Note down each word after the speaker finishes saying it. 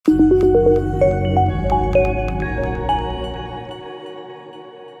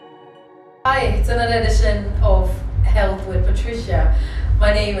It's another edition of Health with Patricia.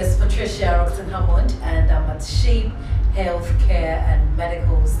 My name is Patricia Roxton Hammond and I'm at Sheep Healthcare and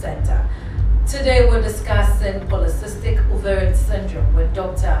Medical Center. Today we're discussing Polycystic Ovarian Syndrome with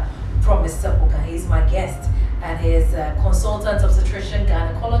Dr. Promise Sapuka. He's my guest and he is a consultant obstetrician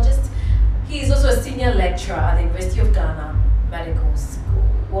gynecologist. He's also a senior lecturer at the University of Ghana Medical School.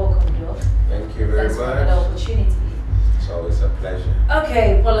 Welcome, Doc. Thank you very much. Thanks for the opportunity. It's always a pleasure.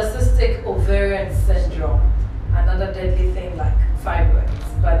 Okay, Polycystic Ovarian Syndrome. Another deadly thing like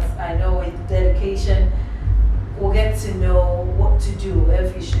fibroids. But I know with dedication, we'll get to know what to do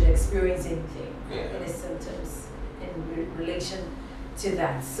if you should experience anything, any symptoms in relation to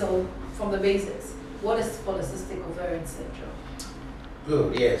that. So, from the basics, what is Polycystic Ovarian Syndrome?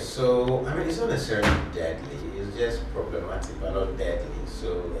 Good, yes. So, I mean, it's not necessarily deadly. It's just problematic, but not deadly.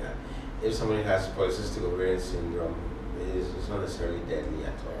 So, if somebody has Polycystic Ovarian Syndrome, it's not necessarily deadly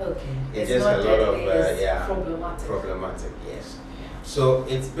at all. Okay. It's just a lot of problematic. Problematic, yes. So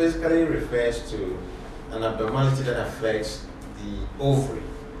it basically refers to an abnormality that affects the ovary.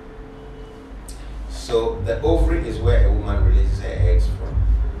 So the ovary is where a woman releases her eggs from.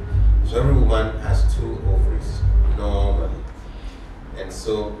 So every woman has two ovaries normally, and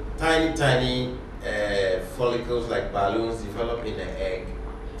so tiny follicles like balloons develop in the egg,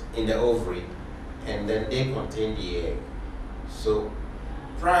 in the ovary, and then they contain the egg. So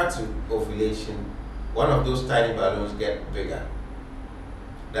prior to ovulation, one of those tiny balloons get bigger.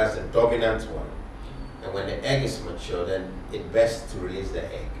 That's the dominant one. And when the egg is mature, then it bursts to release the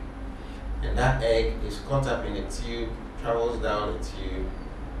egg. And that egg is caught up in a tube, travels down the tube,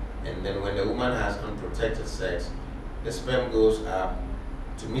 and then when the woman has unprotected sex, the sperm goes up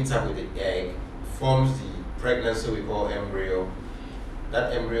to meet up with the egg, forms the pregnancy we call embryo.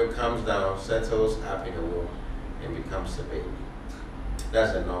 That embryo comes down, settles up in the womb, and becomes a baby.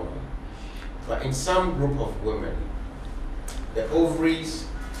 That's the normal. But in some group of women, the ovaries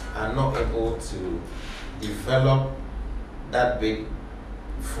are not able to develop that big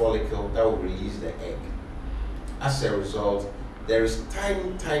follicle that will release the egg. As a result, there is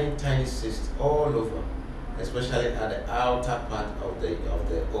tiny cysts all over, especially at the outer part of the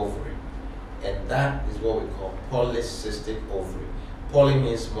ovary. And that is what we call polycystic ovary. Poly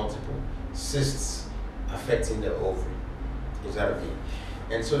means multiple, cysts affecting the ovary. Is that okay?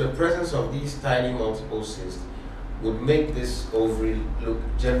 And so the presence of these tiny multiple cysts would make this ovary look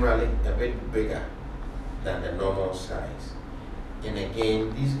generally a bit bigger than the normal size. And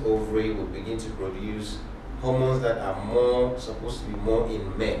again, these ovary will begin to produce hormones that are supposed to be more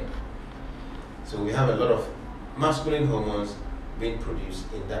in men. So we have a lot of masculine hormones being produced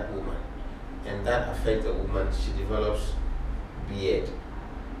in that woman. And that affects the woman. She develops beard,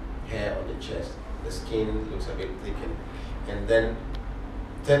 hair on the chest, the skin looks a bit thickened, and then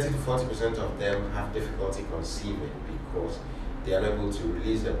 30 to 40% of them have difficulty conceiving because they are unable to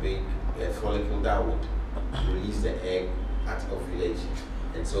release a big follicle that would release the egg at ovulation,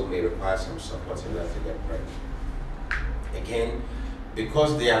 and so may require some support in order to get pregnant. Again,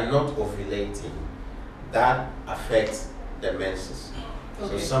 because they are not ovulating, that affects the menses.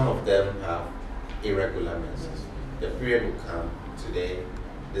 Okay. So some of them have irregular menses. The period will come today,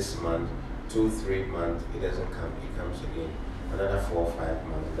 this month, 2-3 months, it doesn't come, it comes again. Another 4 or 5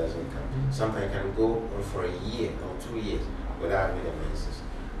 months, it doesn't come. Sometimes it can go on for a year or 2 years without having a menses.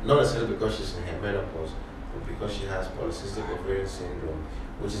 Not necessarily because she's in her menopause, but because she has Polycystic Ovarian Syndrome,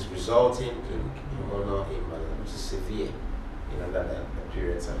 which is resulting in hormonal imbalance, which is severe, that the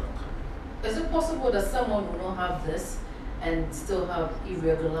periods are not coming. Is it possible that someone will not have this and still have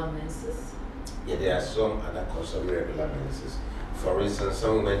irregular menses? Yeah, there are some other causes of irregular menses. For instance,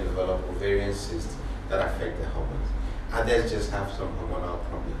 some women develop ovarian cysts that affect the hormones. Others just have some hormonal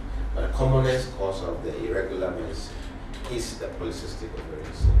problem. But the commonest cause of the irregular menses is the Polycystic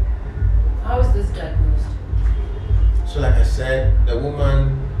Ovarian Syndrome. How is this diagnosed? So like I said, the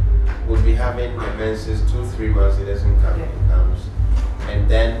woman would be having a menses 2-3 months, it doesn't come, it comes. And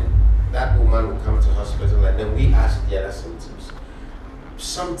then that woman will come to hospital and then we ask the other symptoms.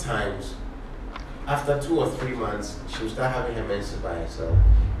 Sometimes after 2 or 3 months, she will start having her menses by herself,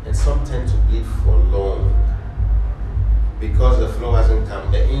 and some tend to bleed for long because the flow hasn't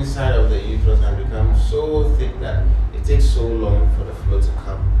come. The inside of the uterus has become so thick that it takes so long for the flow to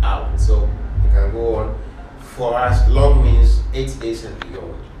come out. So it can go on. For us, long means 8 days and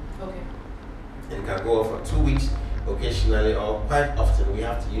beyond. Okay. And it can go on for 2 weeks occasionally, or quite often we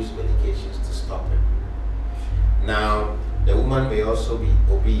have to use medications to stop it. Now, the woman may also be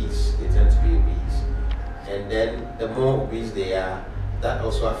obese. They tend to be obese. And then the more obese they are, that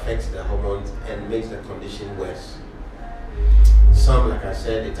also affects the hormones and makes the condition worse. Some, like I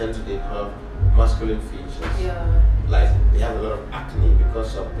said, they tend to develop masculine features. Yeah. Like they have a lot of acne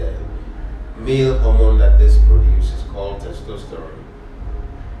because of the male hormone that this produces called testosterone.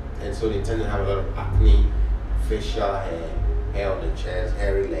 And so they tend to have a lot of acne, facial hair on the chest,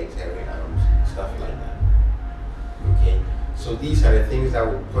 hairy legs, hairy arms, stuff like that. Okay? So these are the things that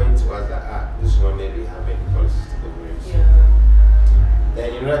will point to us that this one may be having polycystic ovarian syndrome. Yeah.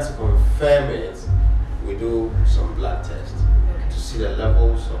 Then in order to confirm it, we do some blood tests to see the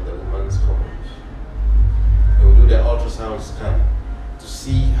levels of the woman's hormones. And we do the ultrasound scan to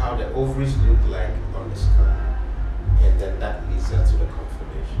see how the ovaries look like on the scan. And then that leads us to the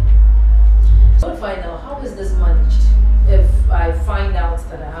confirmation. So find out, how is this managed? If I find out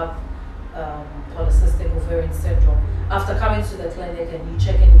that I have polycystic ovarian syndrome after coming to the clinic and you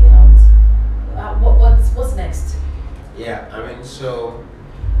checking me out, what's next? Yeah, I mean, so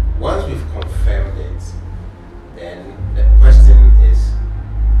once we've confirmed it, then the question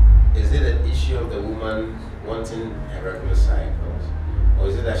is it an issue of the woman wanting irregular cycles, or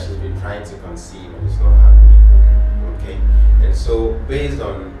is it that she's been trying to conceive and it's not happening? Okay, and so based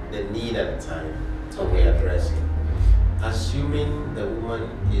on the need at the time, we address it. Assuming the woman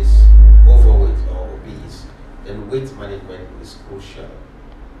is overweight or obese, then weight management is crucial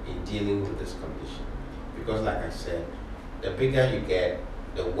in dealing with this condition. Because like I said, the bigger you get,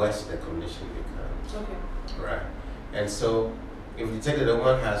 the worse the condition becomes. Okay. Right. And so if you take that the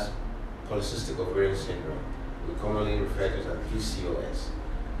woman has polycystic ovarian syndrome, we commonly refer to it as PCOS,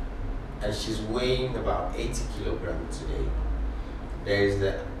 and she's weighing about 80 kilograms today, there is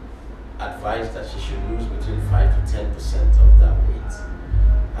the advice that she should lose between 5 to 10% of that weight.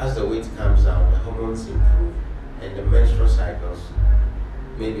 As the weight comes down, the hormones improve and the menstrual cycles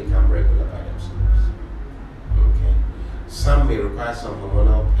may become regular by themselves. Okay. Some may require some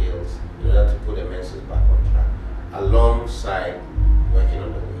hormonal pills in order to put the menses back on track, alongside working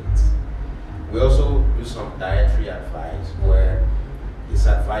on the weight. We also do some dietary advice where it's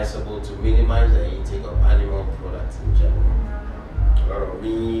advisable to minimize the intake of animal products in general. A lot of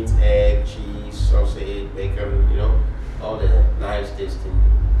meat, egg, cheese, sausage, bacon, all the nice tasting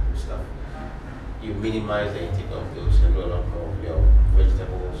stuff. You minimize the intake of those and do a lot more of your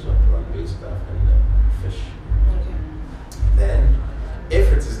vegetables or plant-based stuff and fish. Okay. Then,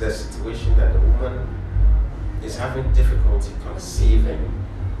 if it is the situation that the woman is having difficulty conceiving,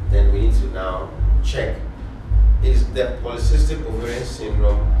 then we need to now check, is the polycystic ovarian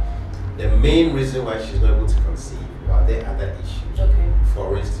syndrome the main reason why she's not able to conceive, or are there other issues? Okay.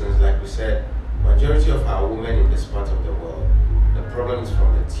 For instance, like we said, majority of our women in this part of the world, the problem is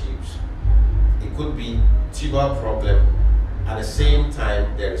from the tubes. It could be tubal problem. At the same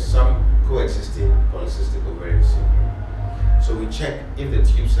time, there is some coexisting polycystic ovarian syndrome. So we check if the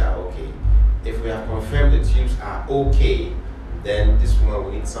tubes are okay. If we have confirmed the tubes are okay, then this woman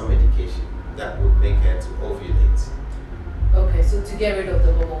will need some medication that would make her to ovulate. Okay, so to get rid of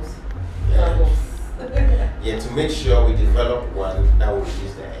the bubbles. Yeah, to make sure we develop one that will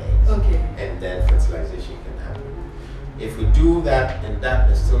release the eggs. Okay. And then fertilization can happen. If we do that and that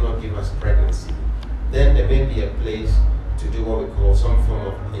does still not give us pregnancy, then there may be a place to do what we call some form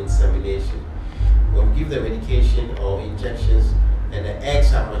of insemination. When we give the medication or injections and the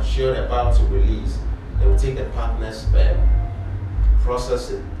eggs are matured, about to release, then we take the partner's sperm,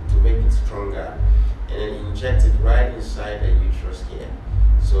 process it to make it stronger, and then inject it right inside the uterus here.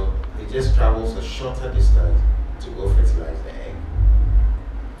 So it just travels a shorter distance to go fertilize the egg.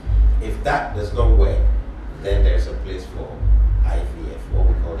 If that does not work, then there's a place for IVF, what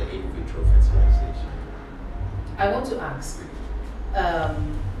we call the in vitro fertilization. I want to ask,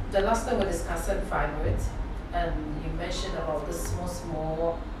 the last time we discussed fibroids, and you mentioned about the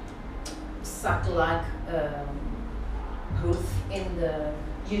small sac-like growth in the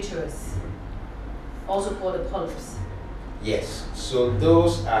uterus, also called the polyps. Yes, so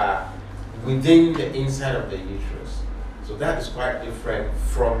those are within the inside of the uterus. So that is quite different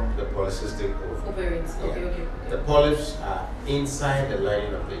from the polycystic ovarian. Ovaries. Okay. The polyps are inside the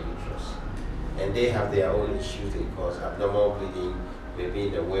lining of the uterus, and they have their own issues. They cause abnormal bleeding, maybe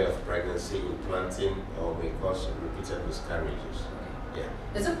in the way of pregnancy, implanting, or may cause repeated miscarriages. Yeah.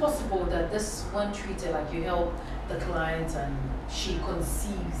 Is it possible that this one treated, like you help the client and she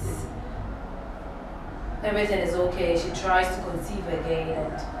conceives, everything is okay, she tries to conceive again,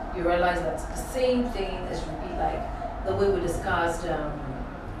 and you realize that the same thing is repeat, like the way we discussed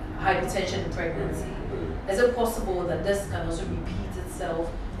hypertension in pregnancy? Is it possible that this can also repeat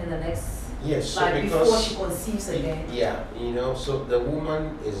itself in the next, yes, like so before she conceives again? Yeah, so the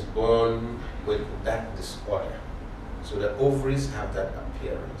woman is born with that disorder. So the ovaries have that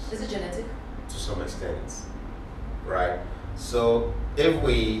appearance. Is it genetic? To some extent, right? So if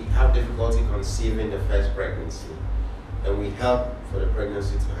we have difficulty conceiving the first pregnancy and we help for the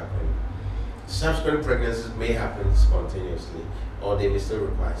pregnancy to happen, subsequent pregnancies may happen spontaneously or they may still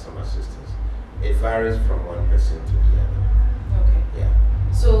require some assistance. It varies from one person to the other. Okay.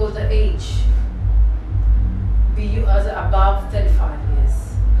 Yeah. So the age, be you as above 35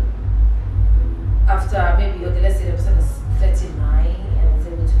 years, after maybe, okay, let's say the person is 39 and is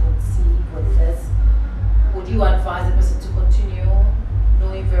able to conceive with this, would you advise the person to continue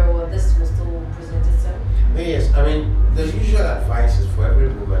knowing very well this will still present itself? Yes, I mean, the usual advice is for every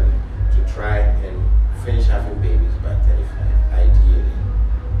woman to try and finish having babies by 35, ideally.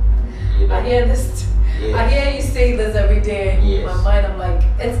 You know? I hear this. Yes. I hear you say this every day. Yes. In my mind, I'm like,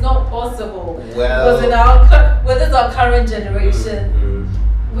 it's not possible. Well, because with our current generation,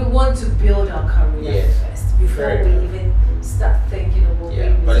 mm-hmm. we want to build our career Yes. first before Fair we enough. even start thinking about Yeah,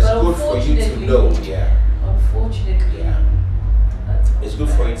 babies. but it's good for you to unfortunately- know. Yeah. Unfortunately, Yeah. that's not It's good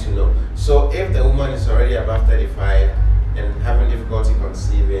for you to know. So if the woman is already above 35 and having difficulty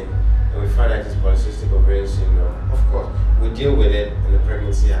conceiving, and we find that it's polycystic ovarian syndrome, of course, we deal with it and the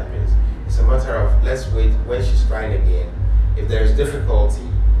pregnancy happens. It's a matter of let's wait when she's trying again. If there is difficulty,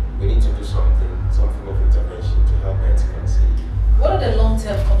 we need to do some form of intervention to help her to conceive. What are the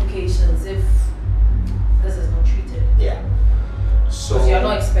long-term complications if this is not treated? Yeah. So Because you're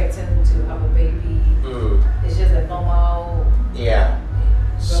not expecting to have a baby. It's just a normal. yeah.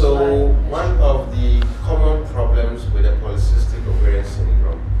 So one of the common problems with the polycystic ovarian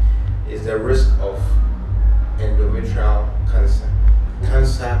syndrome is the risk of endometrial cancer,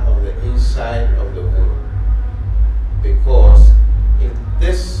 cancer of the inside of the womb. Because if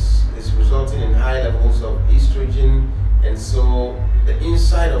this is resulting in high levels of estrogen, and so the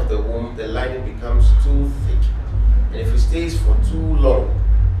inside of the womb, the lining becomes too thick, and if it stays for too long,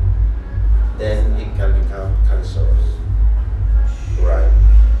 then it can become cancerous. Right.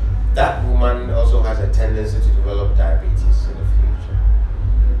 That woman also has a tendency to develop diabetes in the future,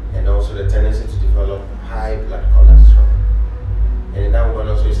 and also the tendency to develop high blood cholesterol. And that woman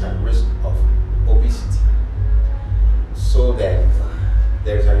also is at risk of obesity. So then,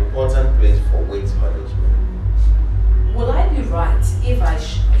 there is an important place for weight management. Will I be right if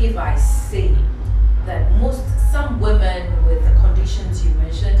I say that some women with the conditions you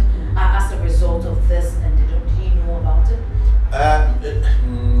mentioned are as a result of this and they don't really know about it?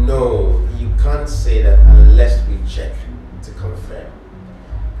 No, you can't say that unless we check to confirm.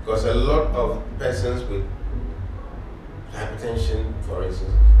 Because a lot of persons with hypertension, for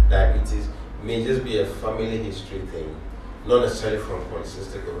instance, diabetes, may just be a family history thing, not necessarily from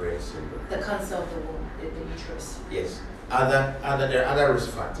polycystic ovarian syndrome. The cancer of the womb, the uterus. Yes. There are other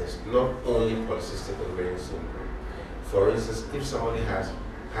risk factors, not only polycystic ovarian syndrome. For instance, if somebody has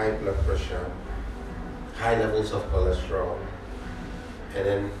high blood pressure, high levels of cholesterol,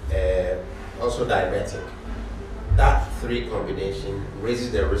 and then also diabetic, that three combination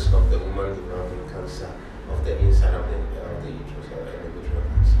raises the risk of the woman developing cancer of the inside of the uterus or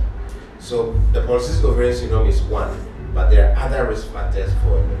endometrial cancer. So the polycystic ovarian syndrome is one, but there are other risk factors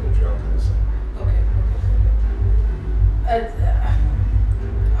for endometrial cancer.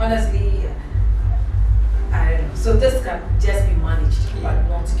 Honestly, I don't know. So this can just be managed, but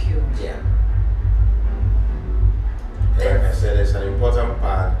not cured. Yeah. And like I said, it's an important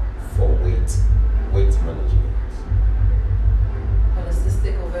part for weight management.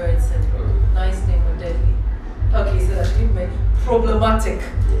 Polycystic ovarian syndrome. Nice name, but deadly. Okay, so that should be problematic.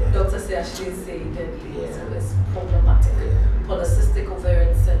 Yeah. Doctor say I shouldn't say deadly, Yeah. so it's problematic. Yeah. Polycystic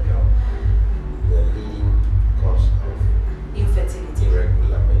ovarian syndrome. The leading cause of Infertility.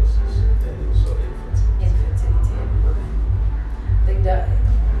 irregular menses and also infertility. Infertility. I think that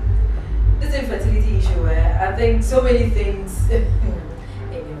this infertility issue, I think so many things.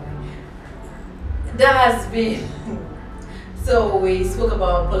 Anyway, that has been. So we spoke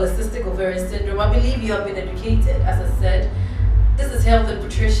about polycystic ovarian syndrome. I believe you have been educated. As I said, this is Health with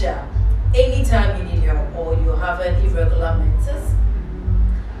Patricia. Anytime you need help or you have an irregular menses,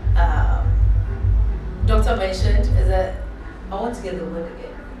 doctor mentioned is that I want to get the word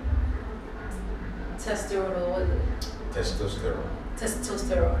again. Testosterone or what is it? Testosterone.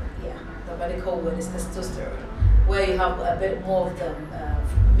 Testosterone, yeah. The medical word is testosterone, where you have a bit more of the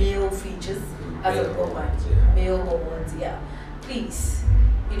male features as a woman. Male hormones, yeah. Please,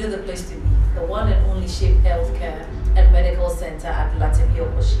 you know the place to be. The one and only Shape Healthcare and Medical Center at Latemi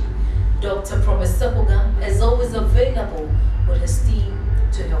Okoshi. Dr. Promise Sepoga is always available with his team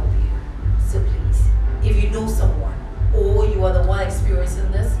to help you. So please, if you know someone or you are the one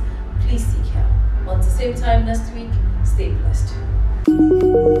experiencing this, please seek help. Until the same time next week, stay blessed.